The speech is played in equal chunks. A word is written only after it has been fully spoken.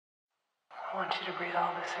I want you to breathe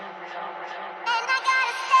all this in, breathe all this in. And I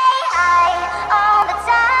gotta stay high all the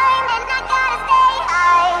time. And I gotta stay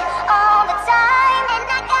high all the time.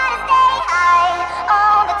 And I gotta stay high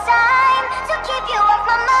all the time to keep you off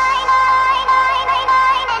my mind.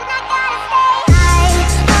 And I gotta stay high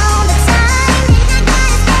all the time. And I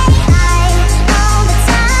gotta stay high all the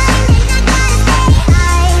time. And I gotta stay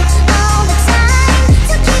high all the time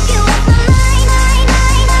to keep you off my mind.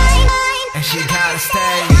 And she gotta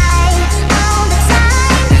stay.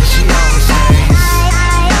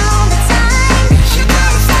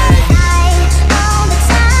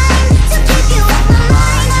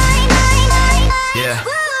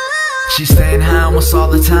 She's staying high almost all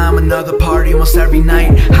the time, another party almost every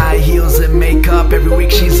night. High heels and makeup, every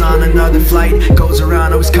week she's on another flight. Goes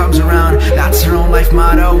around, always comes around, that's her own life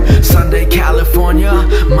motto. Sunday California,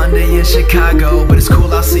 Monday in Chicago, but it's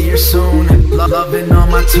cool, I'll see her soon. Loving all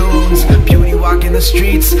my tunes, beauty walking the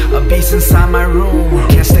streets, a beast inside my room.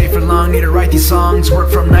 Can't stay for long, need to write these songs.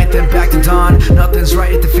 Work from night then back to dawn, nothing's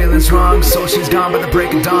right if the feeling's wrong. So she's gone by the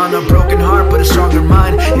break of dawn, a broken heart but a stronger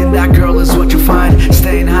mind. In that girl is what you'll find,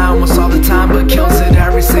 staying high almost all the time, but kills it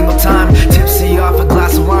every single time. Tipsy off a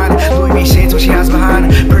glass of wine, Louis V shades what she has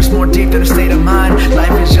behind. Purse more deep than her state of mind.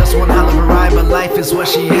 Life is just one hell of a ride, but life is what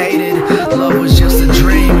she hated. Love was just a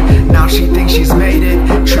dream, now she thinks she's made it.